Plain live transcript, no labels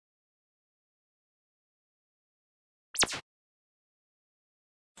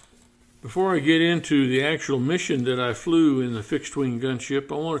Before I get into the actual mission that I flew in the fixed-wing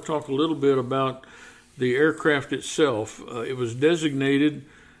gunship, I want to talk a little bit about the aircraft itself. It was designated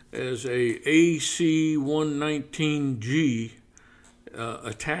as a AC-119G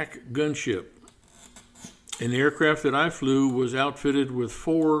attack gunship. And the aircraft that I flew was outfitted with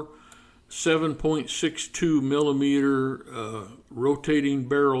four 7.62 millimeter rotating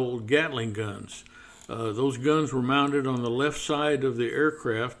barrel Gatling guns. Those guns were mounted on the left side of the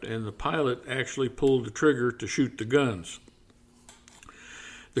aircraft, and the pilot actually pulled the trigger to shoot the guns.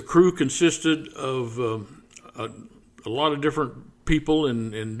 The crew consisted of a lot of different people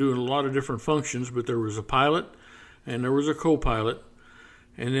and doing a lot of different functions, but there was a pilot and there was a co-pilot,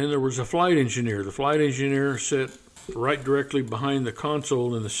 and then there was a flight engineer. The flight engineer sat right directly behind the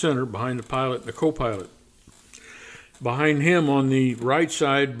console in the center, behind the pilot and the co-pilot. Behind him on the right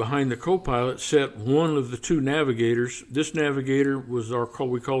side, behind the co-pilot, sat one of the two navigators. This navigator was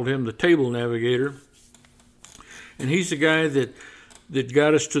we called him the table navigator. And he's the guy that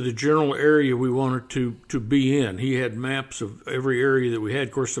got us to the general area we wanted to be in. He had maps of every area that we had.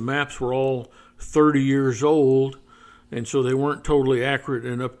 Of course, the maps were all 30 years old, and so they weren't totally accurate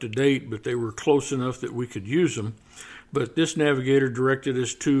and up to date, but they were close enough that we could use them. But this navigator directed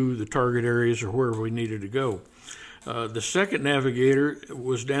us to the target areas or wherever we needed to go. The second navigator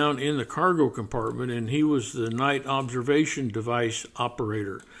was down in the cargo compartment, and he was the night observation device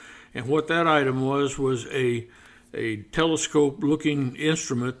operator. And what that item was a telescope-looking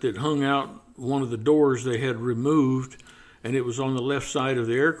instrument that hung out one of the doors they had removed, and it was on the left side of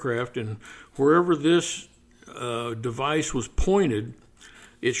the aircraft. And wherever this device was pointed,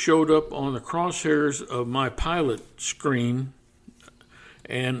 it showed up on the crosshairs of my pilot screen.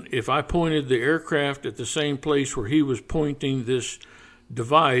 And if I pointed the aircraft at the same place where he was pointing this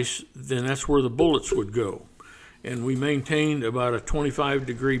device, then that's where the bullets would go. And we maintained about a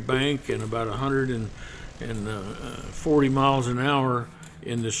 25-degree bank and about 140 miles an hour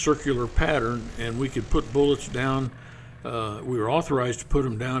in this circular pattern, and we could put bullets down. We were authorized to put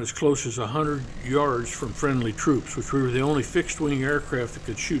them down as close as 100 yards from friendly troops, which we were the only fixed-wing aircraft that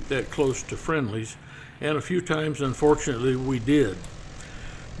could shoot that close to friendlies. And a few times, unfortunately, we did.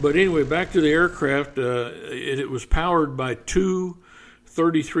 But anyway, back to the aircraft. It was powered by two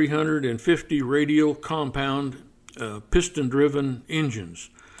 3350 radial compound piston-driven engines.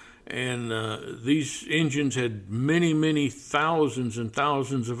 And these engines had many, many thousands and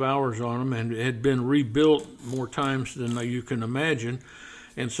thousands of hours on them and had been rebuilt more times than you can imagine.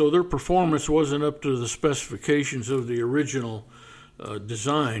 And so their performance wasn't up to the specifications of the original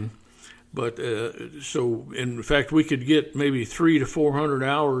design. But so, in fact, we could get maybe 300 to 400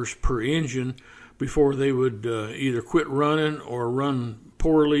 hours per engine before they would either quit running or run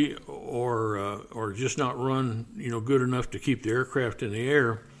poorly or just not run, good enough to keep the aircraft in the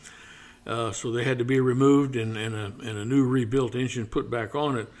air. So they had to be removed and a new rebuilt engine put back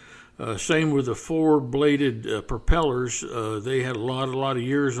on it. Same with the four-bladed propellers. They had a lot of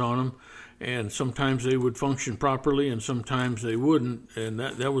years on them. And sometimes they would function properly, and sometimes they wouldn't. And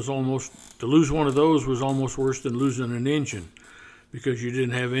that was almost, to lose one of those was almost worse than losing an engine, because you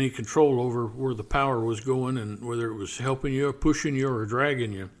didn't have any control over where the power was going and whether it was helping you or pushing you or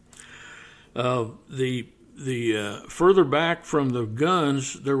dragging you. The further back from the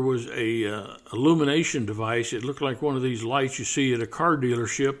guns, there was a illumination device. It looked like one of these lights you see at a car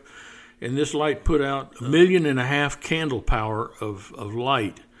dealership, and this light put out 1.5 million candle power of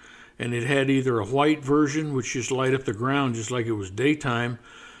light. And it had either a white version, which just light up the ground just like it was daytime,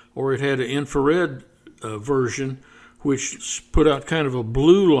 or it had an infrared version, which put out kind of a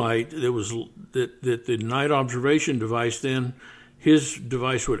blue light that the night observation device, then his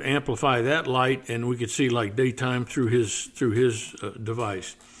device would amplify that light, and we could see like daytime through his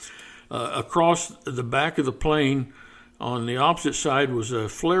device. Across the back of the plane, on the opposite side, was a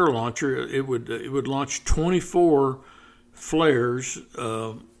flare launcher. It would launch 24 flares.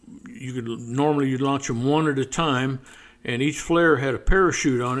 Normally you'd launch them one at a time, and each flare had a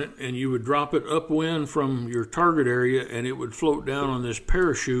parachute on it, and you would drop it upwind from your target area, and it would float down on this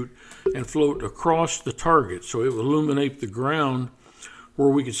parachute and float across the target. So it would illuminate the ground where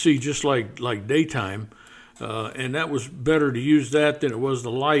we could see just like daytime. And that was better to use that than it was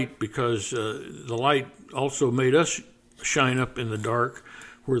the light, because the light also made us shine up in the dark,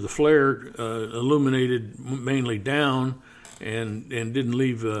 where the flare illuminated mainly down and didn't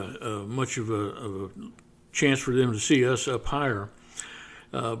leave much of a chance for them to see us up higher.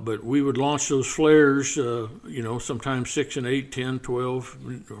 But we would launch those flares, sometimes 6 and 8, 10, 12,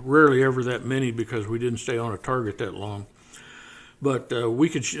 rarely ever that many, because we didn't stay on a target that long. But we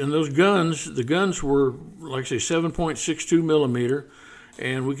could, and those guns, the guns were, like I say, 7.62 millimeter,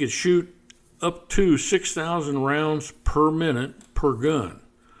 and we could shoot up to 6,000 rounds per minute per gun.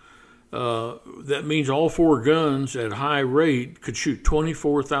 That means all 4 guns at high rate could shoot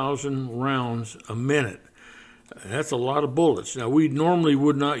 24,000 rounds a minute. That's a lot of bullets. Now, we normally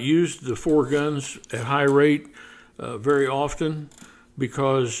would not use the 4 guns at high rate very often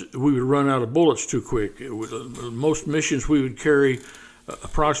because we would run out of bullets too quick. Most missions we would carry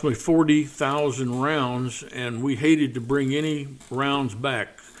approximately 40,000 rounds, and we hated to bring any rounds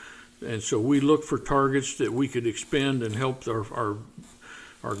back. And so we looked for targets that we could expend and help our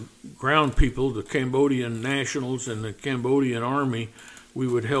ground people, the Cambodian nationals and the Cambodian army. We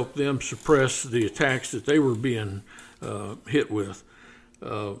would help them suppress the attacks that they were being hit with.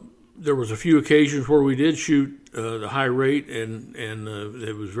 There was a few occasions where we did shoot the high rate, and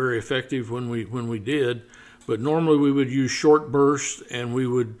it was very effective when we did. But normally we would use short bursts, and we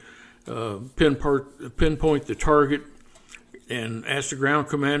would pinpoint the target and ask the ground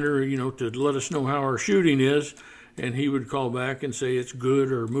commander, to let us know how our shooting is, and he would call back and say it's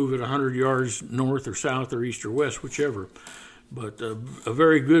good, or move it 100 yards north or south or east or west, whichever. But a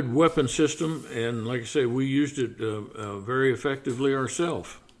very good weapon system, and like I say, we used it very effectively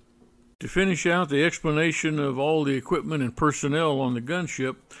ourselves. To finish out the explanation of all the equipment and personnel on the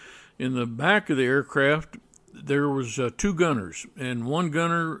gunship, in the back of the aircraft there was 2 gunners, and one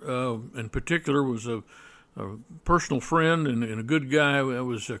gunner in particular was a personal friend and a good guy. That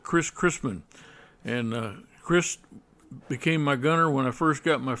was Chris Chrisman, and Chris became my gunner when I first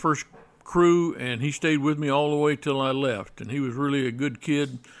got my first crew, and he stayed with me all the way till I left. And he was really a good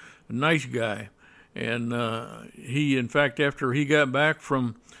kid, a nice guy. And he, in fact, after he got back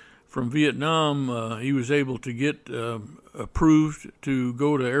from Vietnam, he was able to get approved to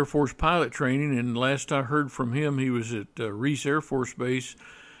go to Air Force pilot training. And last I heard from him, he was at Reese Air Force Base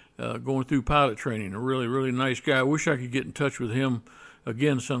going through pilot training. A really, really nice guy. I wish I could get in touch with him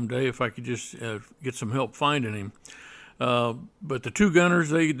again someday if I could just get some help finding him. But the 2 gunners,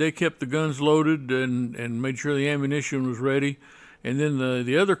 they kept the guns loaded and made sure the ammunition was ready. And then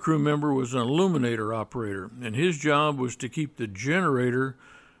the other crew member was an illuminator operator, and his job was to keep the generator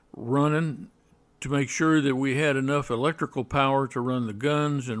running to make sure that we had enough electrical power to run the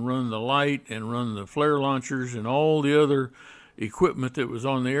guns and run the light and run the flare launchers and all the other equipment that was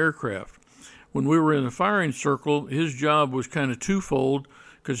on the aircraft. When we were in the firing circle, his job was kind of twofold,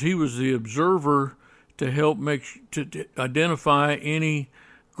 because he was the observer to help to identify any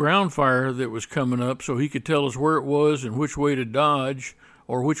ground fire that was coming up, so he could tell us where it was and which way to dodge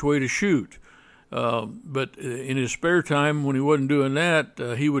or which way to shoot. But in his spare time, when he wasn't doing that,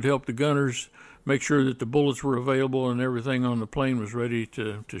 he would help the gunners make sure that the bullets were available and everything on the plane was ready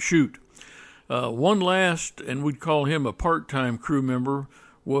to shoot. One last, and we'd call him a part-time crew member,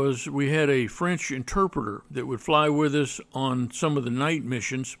 was we had a French interpreter that would fly with us on some of the night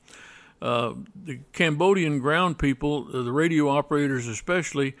missions. The Cambodian ground people, the radio operators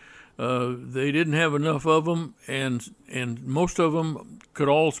especially, they didn't have enough of them, and most of them could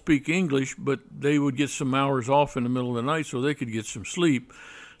all speak English, but they would get some hours off in the middle of the night so they could get some sleep.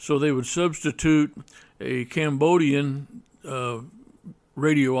 So they would substitute a Cambodian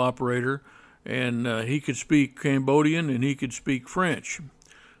radio operator, and he could speak Cambodian and he could speak French.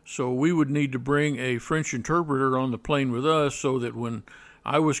 So we would need to bring a French interpreter on the plane with us, so that when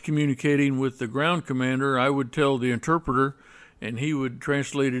I was communicating with the ground commander, I would tell the interpreter, and he would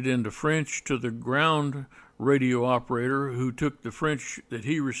translate it into French to the ground radio operator, who took the French that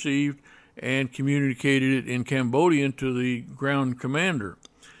he received and communicated it in Cambodian to the ground commander.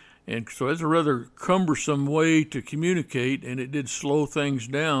 And so it's a rather cumbersome way to communicate, and it did slow things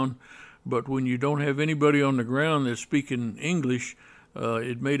down. But when you don't have anybody on the ground that's speaking English,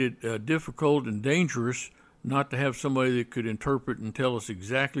 it made it difficult and dangerous not to have somebody that could interpret and tell us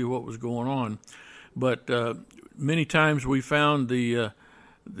exactly what was going on. But many times we found the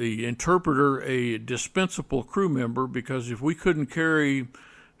interpreter a dispensable crew member, because if we couldn't carry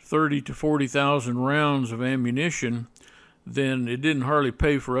 30 to 40,000 rounds of ammunition, then it didn't hardly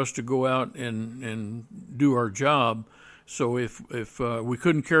pay for us to go out and do our job. So if we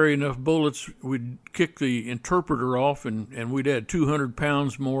couldn't carry enough bullets, we'd kick the interpreter off, and we'd add 200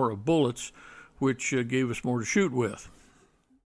 pounds more of bullets, which gave us more to shoot with.